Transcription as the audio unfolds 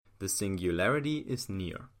The Singularity Is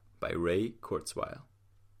Near by Ray Kurzweil.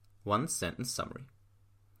 One sentence summary.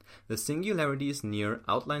 The Singularity Is Near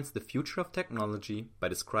outlines the future of technology by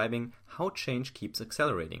describing how change keeps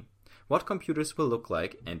accelerating, what computers will look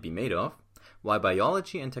like and be made of, why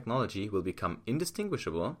biology and technology will become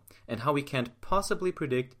indistinguishable, and how we can't possibly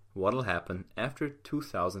predict what'll happen after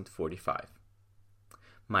 2045.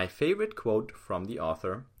 My favorite quote from the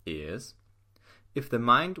author is, "If the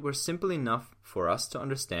mind were simple enough for us to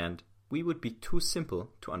understand, we would be too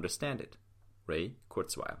simple to understand it." Ray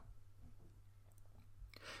Kurzweil.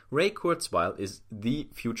 Ray Kurzweil is the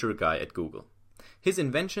future guy at Google. His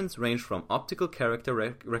inventions range from optical character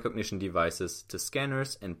recognition devices to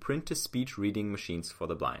scanners and print-to-speech reading machines for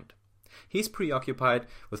the blind. He's preoccupied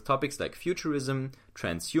with topics like futurism,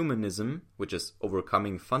 transhumanism, which is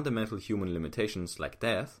overcoming fundamental human limitations like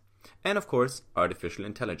death, and of course, artificial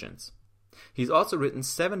intelligence. He's also written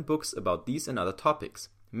 7 books about these and other topics,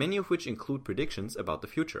 many of which include predictions about the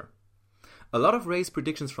future. A lot of Ray's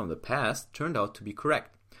predictions from the past turned out to be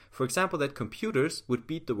correct. For example, that computers would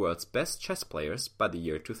beat the world's best chess players by the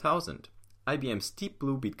year 2000. IBM's Deep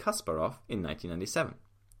Blue beat Kasparov in 1997.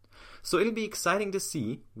 So it'll be exciting to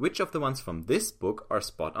see which of the ones from this book are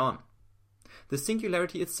spot on. The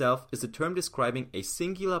singularity itself is a term describing a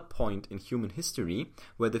singular point in human history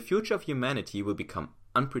where the future of humanity will become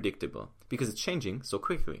unpredictable because it's changing so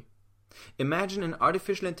quickly. Imagine an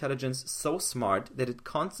artificial intelligence so smart that it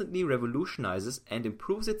constantly revolutionizes and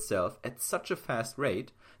improves itself at such a fast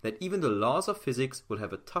rate that even the laws of physics will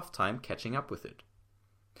have a tough time catching up with it.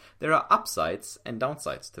 There are upsides and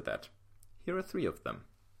downsides to that. Here are 3 of them.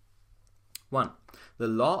 1. The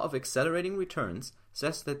law of accelerating returns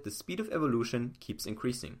says that the speed of evolution keeps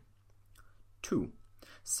increasing. 2.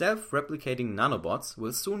 Self-replicating nanobots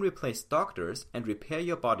will soon replace doctors and repair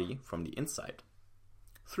your body from the inside.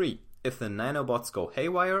 3. If the nanobots go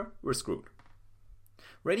haywire, we're screwed.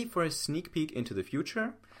 Ready for a sneak peek into the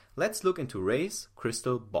future? Let's look into Ray's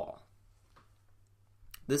crystal ball.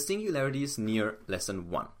 The Singularity Is Near Lesson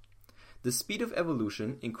 1. The speed of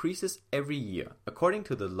evolution increases every year according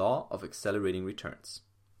to the law of accelerating returns.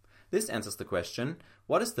 This answers the question,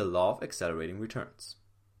 what is the law of accelerating returns?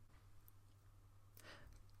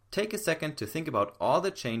 Take a second to think about all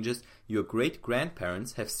the changes your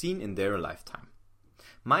great-grandparents have seen in their lifetime.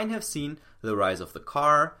 Mine have seen the rise of the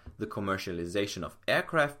car, the commercialization of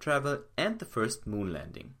aircraft travel, and the first moon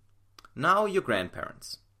landing. Now your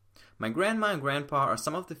grandparents. My grandma and grandpa are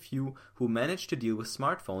some of the few who managed to deal with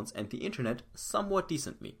smartphones and the internet somewhat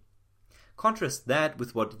decently. Contrast that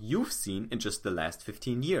with what you've seen in just the last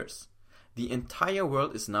 15 years. The entire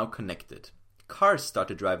world is now connected. Cars start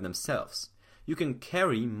to drive themselves. You can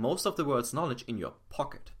carry most of the world's knowledge in your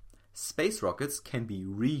pocket. Space rockets can be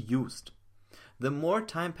reused. The more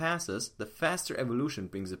time passes, the faster evolution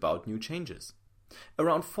brings about new changes.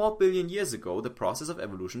 Around 4 billion years ago, the process of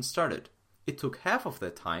evolution started. It took half of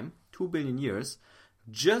that time, 2 billion years,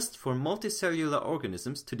 just for multicellular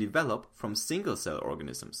organisms to develop from single-cell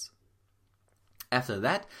organisms. After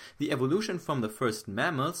that, the evolution from the first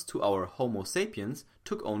mammals to our Homo sapiens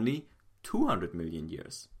took only 200 million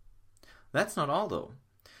years. That's not all though.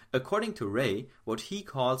 According to Ray, what he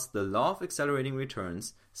calls the law of accelerating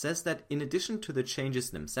returns says that in addition to the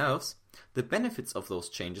changes themselves, the benefits of those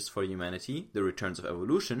changes for humanity, the returns of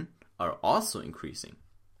evolution, are also increasing.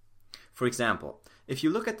 For example, if you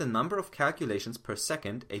look at the number of calculations per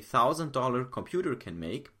second a $1,000 computer can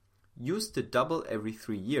make, used to double every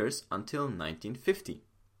 3 years until 1950.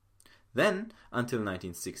 Then, until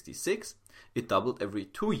 1966, it doubled every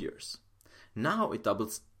 2 years. Now it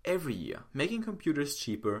doubles every year, making computers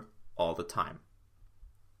cheaper all the time.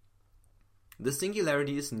 The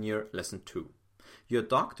Singularity Is Near Lesson 2. Your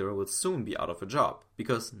doctor will soon be out of a job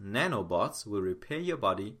because nanobots will repair your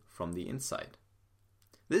body from the inside.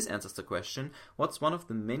 This answers the question, what's one of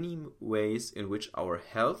the many ways in which our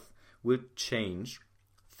health will change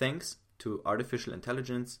thanks to artificial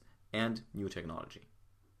intelligence and new technology?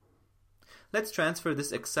 Let's transfer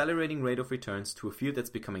this accelerating rate of returns to a field that's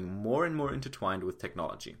becoming more and more intertwined with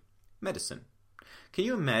technology. Medicine. Can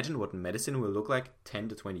you imagine what medicine will look like 10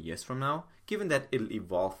 to 20 years from now, given that it'll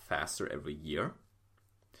evolve faster every year?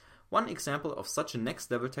 One example of such a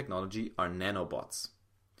next-level technology are nanobots.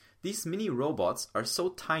 These mini robots are so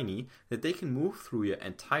tiny that they can move through your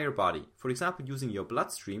entire body, for example using your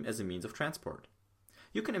bloodstream as a means of transport.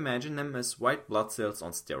 You can imagine them as white blood cells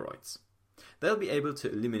on steroids. They'll be able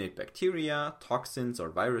to eliminate bacteria, toxins, or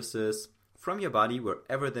viruses from your body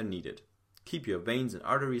wherever they're needed, keep your veins and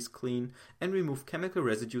arteries clean, and remove chemical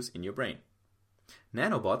residues in your brain.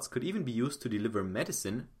 Nanobots could even be used to deliver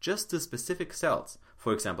medicine just to specific cells,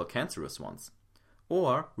 for example cancerous ones.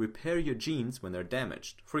 or repair your genes when they're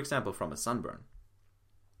damaged, for example from a sunburn.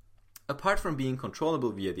 Apart from being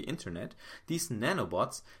controllable via the internet, these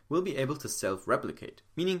nanobots will be able to self-replicate,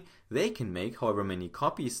 meaning they can make however many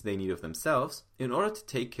copies they need of themselves in order to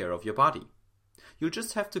take care of your body. You'll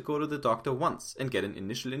just have to go to the doctor once and get an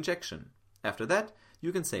initial injection. After that,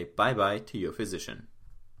 you can say bye-bye to your physician.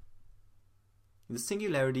 The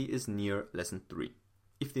Singularity Is Near Lesson 3.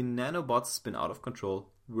 If the nanobots spin out of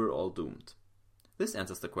control, we're all doomed. This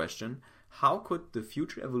answers the question, how could the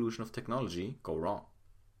future evolution of technology go wrong?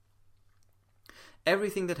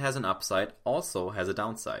 Everything that has an upside also has a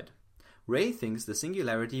downside. Ray thinks the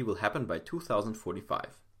singularity will happen by 2045.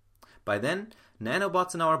 By then,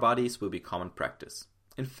 nanobots in our bodies will be common practice.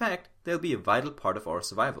 In fact, they'll be a vital part of our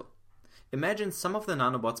survival. Imagine some of the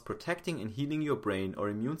nanobots protecting and healing your brain or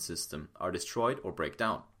immune system are destroyed or break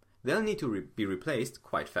down. They'll need to be replaced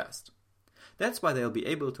quite fast. That's why they'll be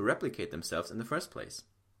able to replicate themselves in the first place.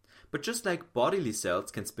 But just like bodily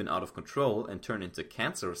cells can spin out of control and turn into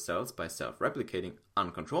cancerous cells by self-replicating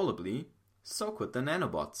uncontrollably, so could the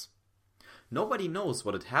nanobots. Nobody knows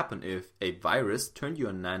what would happen if a virus turned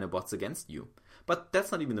your nanobots against you, but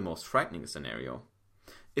that's not even the most frightening scenario.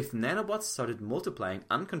 If nanobots started multiplying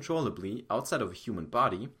uncontrollably outside of a human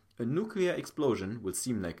body, a nuclear explosion would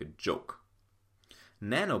seem like a joke.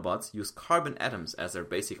 Nanobots use carbon atoms as their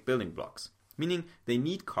basic building blocks, meaning they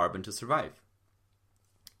need carbon to survive.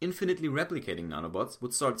 Infinitely replicating nanobots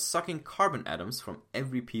would start sucking carbon atoms from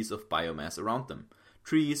every piece of biomass around them,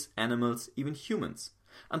 trees, animals, even humans,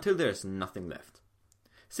 until there is nothing left.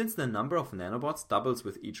 Since the number of nanobots doubles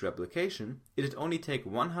with each replication, it'd only take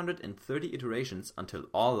 130 iterations until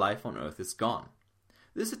all life on Earth is gone.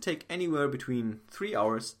 This would take anywhere between 3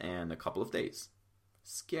 hours and a couple of days.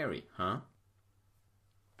 Scary, huh?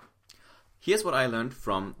 Here's what I learned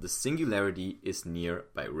from The Singularity Is Near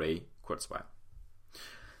by Ray Kurzweil.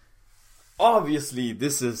 Obviously,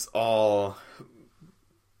 this is all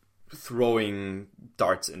throwing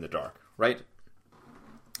darts in the dark, right?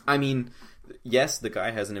 I mean, yes, the guy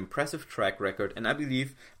has an impressive track record, and I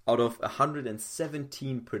believe out of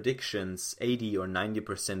 117 predictions, 80 or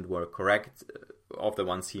 90% were correct of the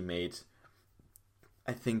ones he made,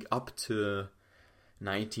 I think up to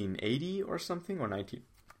 1980 or something, or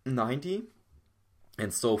 1990.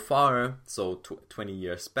 And so far, 20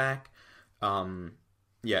 years back, 80%,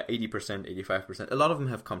 85%. A lot of them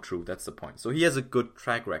have come true, that's the point. So he has a good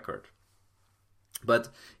track record. But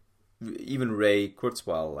even Ray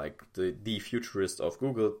Kurzweil, like the futurist of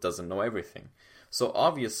Google, doesn't know everything. So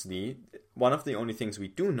obviously, one of the only things we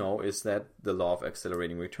do know is that the law of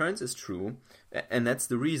accelerating returns is true. And that's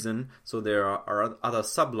the reason. So there are other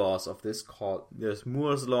sub-laws of this called, there's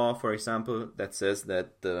Moore's law, for example, that says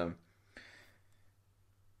that the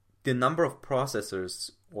number of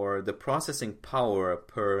processors or the processing power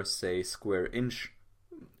per, say, square inch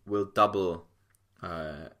will double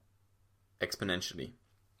exponentially.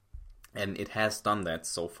 And it has done that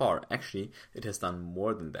so far. Actually, it has done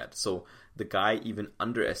more than that. So the guy even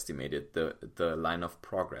underestimated the line of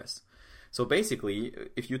progress. So basically,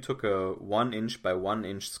 if you took a 1 inch by 1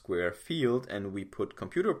 inch square field and we put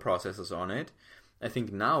computer processors on it, I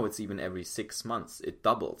think now it's even every 6 months. It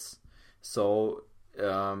doubles. So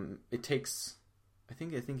it takes, I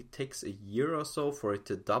think it takes a year or so for it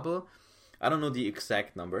to double. I don't know the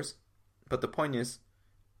exact numbers, but the point is,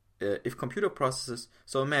 if computer processors,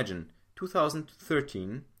 so imagine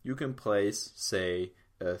 2013, you can place, say,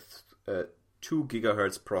 a 2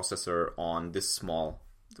 gigahertz processor on this small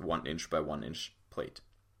 1 inch by 1 inch plate.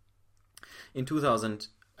 In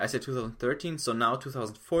 2013, so now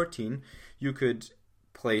 2014, you could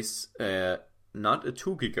place not a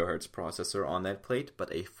 2 gigahertz processor on that plate,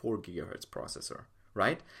 but a 4 gigahertz processor,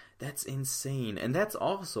 right? That's insane. And that's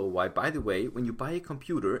also why, by the way, when you buy a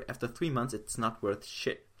computer, after 3 months, it's not worth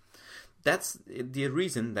shit. That's the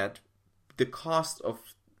reason that the cost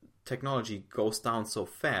of technology goes down so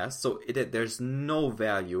fast, so there's no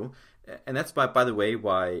value. And that's, by the way,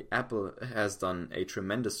 why Apple has done a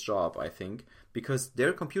tremendous job, I think, because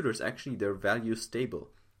their computers, actually, their value stable.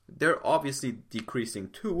 They're obviously decreasing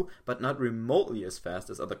too, but not remotely as fast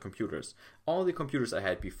as other computers. All the computers I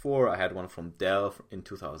had before, I had one from Dell in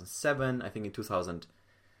 2007. I think in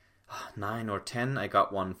 2009 or 10, I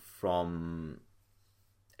got one from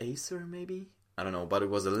Acer, maybe? I don't know, but it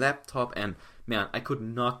was a laptop, and man, I could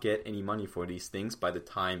not get any money for these things by the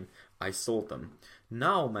time I sold them.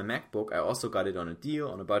 Now, my MacBook, I also got it on a deal,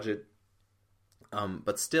 on a budget,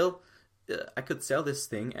 but still, I could sell this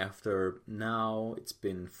thing after now it's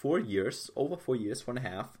been 4 years, over 4 years,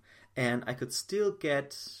 4.5, and I could still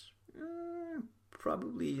get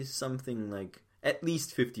probably something like at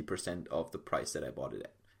least 50% of the price that I bought it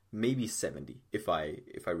at. Maybe 70 if I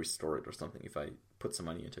restore it or something, if I put some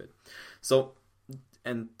money into it. So,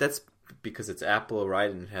 and that's because it's Apple,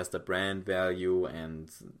 right? And it has the brand value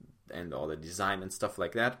and all the design and stuff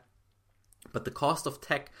like that. But the cost of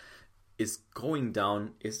tech is going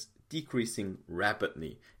down, is decreasing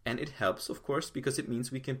rapidly. And it helps, of course, because it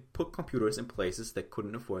means we can put computers in places that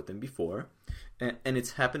couldn't afford them before. And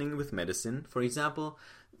it's happening with medicine. For example,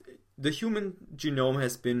 the human genome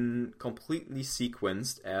has been completely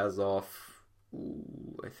sequenced as of,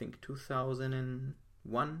 I think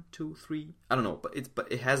 2001, 2, 3. I don't know,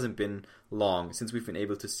 but it hasn't been long since we've been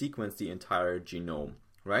able to sequence the entire genome,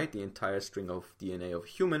 right? The entire string of DNA of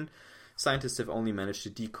human. Scientists have only managed to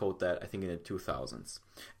decode that, I think, in the 2000s.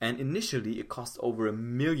 And initially, it cost over $1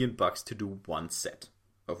 million to do one set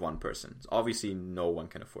of one person. Obviously, no one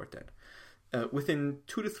can afford that. Within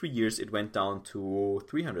 2 to 3 years, it went down to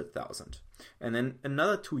 300,000, and then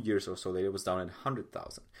another 2 years or so later, it was down at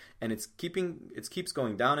 100,000, and it keeps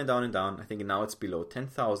going down and down and down. I think now it's below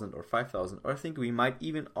 10,000 or 5,000, or I think we might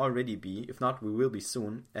even already be, if not, we will be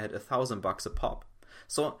soon at $1,000 a pop.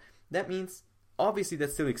 So that means obviously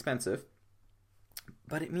that's still expensive,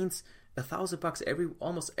 but it means $1,000,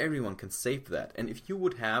 almost everyone can save that. And if you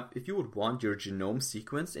would want your genome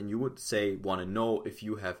sequenced, and you would want to know if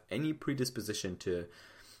you have any predisposition to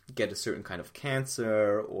get a certain kind of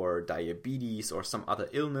cancer or diabetes or some other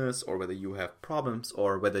illness, or whether you have problems,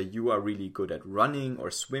 or whether you are really good at running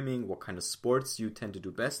or swimming, what kind of sports you tend to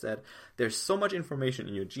do best at, there's so much information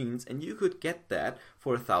in your genes, and you could get that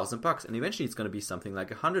for $1,000. And eventually it's going to be something like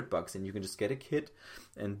 $100, and you can just get a kit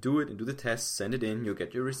and do it and do the test, send it in, you'll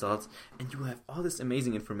get your results, and you have all this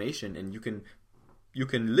amazing information, and you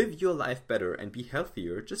can live your life better and be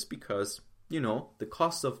healthier just because the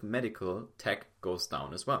cost of medical tech goes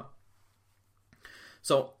down as well.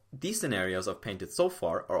 So these scenarios I've painted so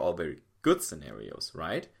far are all very good scenarios,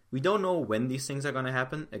 right? We don't know when these things are going to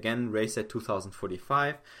happen. Again, Ray said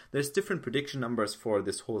 2045. There's different prediction numbers for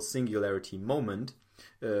this whole singularity moment,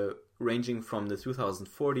 ranging from the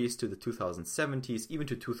 2040s to the 2070s, even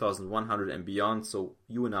to 2100 and beyond. So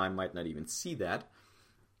you and I might not even see that.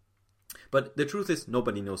 But the truth is,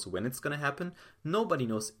 nobody knows when it's going to happen. Nobody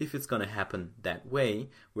knows if it's going to happen that way,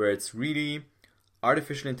 where it's really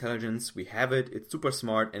artificial intelligence. We have it, it's super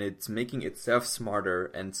smart, and it's making itself smarter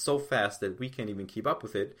and so fast that we can't even keep up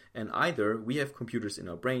with it. And either we have computers in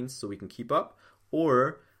our brains so we can keep up,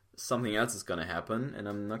 or something else is going to happen. And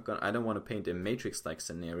I don't want to paint a Matrix-like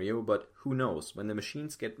scenario, but who knows? When the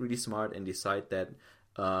machines get really smart and decide that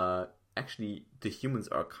actually the humans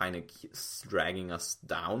are kind of dragging us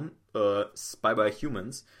down, by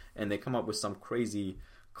humans, and they come up with some crazy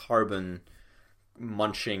carbon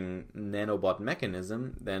munching nanobot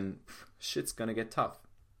mechanism, then shit's gonna get tough.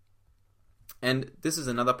 And this is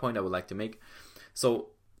another point I would like to make. So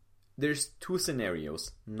there's 2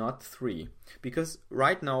 scenarios, not 3, because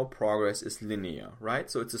right now progress is linear,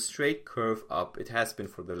 right? So it's a straight curve up. It has been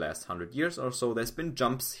for the last 100 years or so. There's been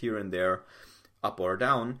jumps here and there, up or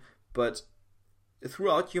down, but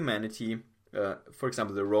throughout humanity, for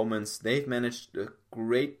example, the Romans, they've managed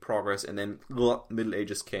great progress, and then Middle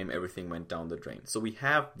Ages came, everything went down the drain. So we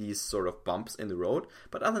have these sort of bumps in the road,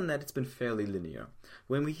 but other than that, it's been fairly linear.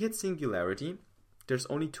 When we hit singularity, there's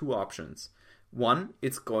only 2 options. One,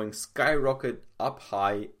 it's going skyrocket up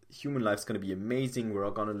high. Human life's going to be amazing. We're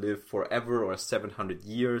all going to live forever, or 700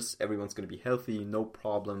 years. Everyone's going to be healthy, no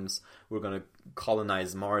problems. We're going to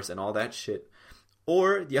colonize Mars and all that shit.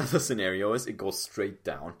 Or the other scenario is it goes straight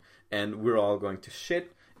down, and we're all going to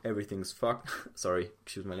shit. Everything's fucked. Sorry,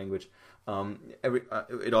 excuse my language.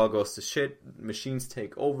 It all goes to shit. Machines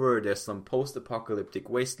take over. There's some post-apocalyptic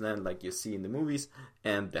wasteland like you see in the movies,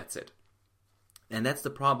 and that's it. And that's the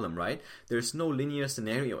problem, right? There's no linear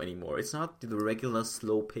scenario anymore. It's not the regular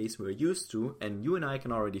slow pace we're used to, and you and I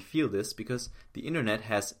can already feel this because the internet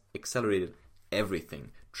has accelerated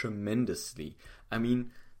everything tremendously. I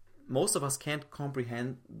mean, most of us can't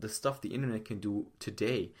comprehend the stuff the internet can do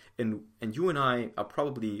today, and you and I are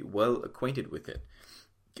probably well acquainted with it.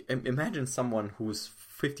 Imagine someone who's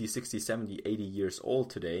 50, 60, 70, 80 years old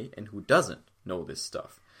today and who doesn't know this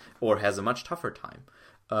stuff, or has a much tougher time.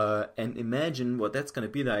 And imagine what that's going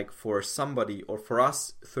to be like for somebody, or for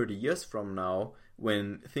us 30 years from now,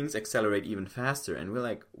 when things accelerate even faster and we're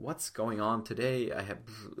like, what's going on today? I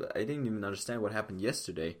didn't even understand what happened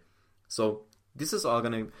yesterday. So this is all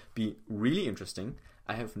going to be really interesting.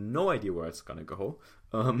 I have no idea where it's going to go.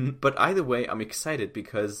 But either way, I'm excited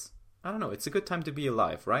because, I don't know, it's a good time to be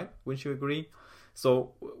alive, right? Wouldn't you agree?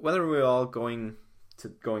 So whether we're all going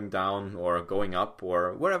down or going up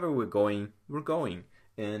or wherever we're going.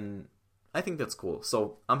 And I think that's cool.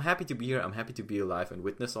 So I'm happy to be here. I'm happy to be alive and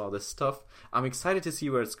witness all this stuff. I'm excited to see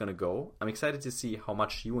where it's going to go. I'm excited to see how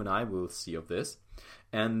much you and I will see of this.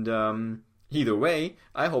 And either way,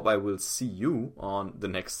 I hope I will see you on the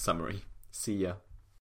next summary. See ya.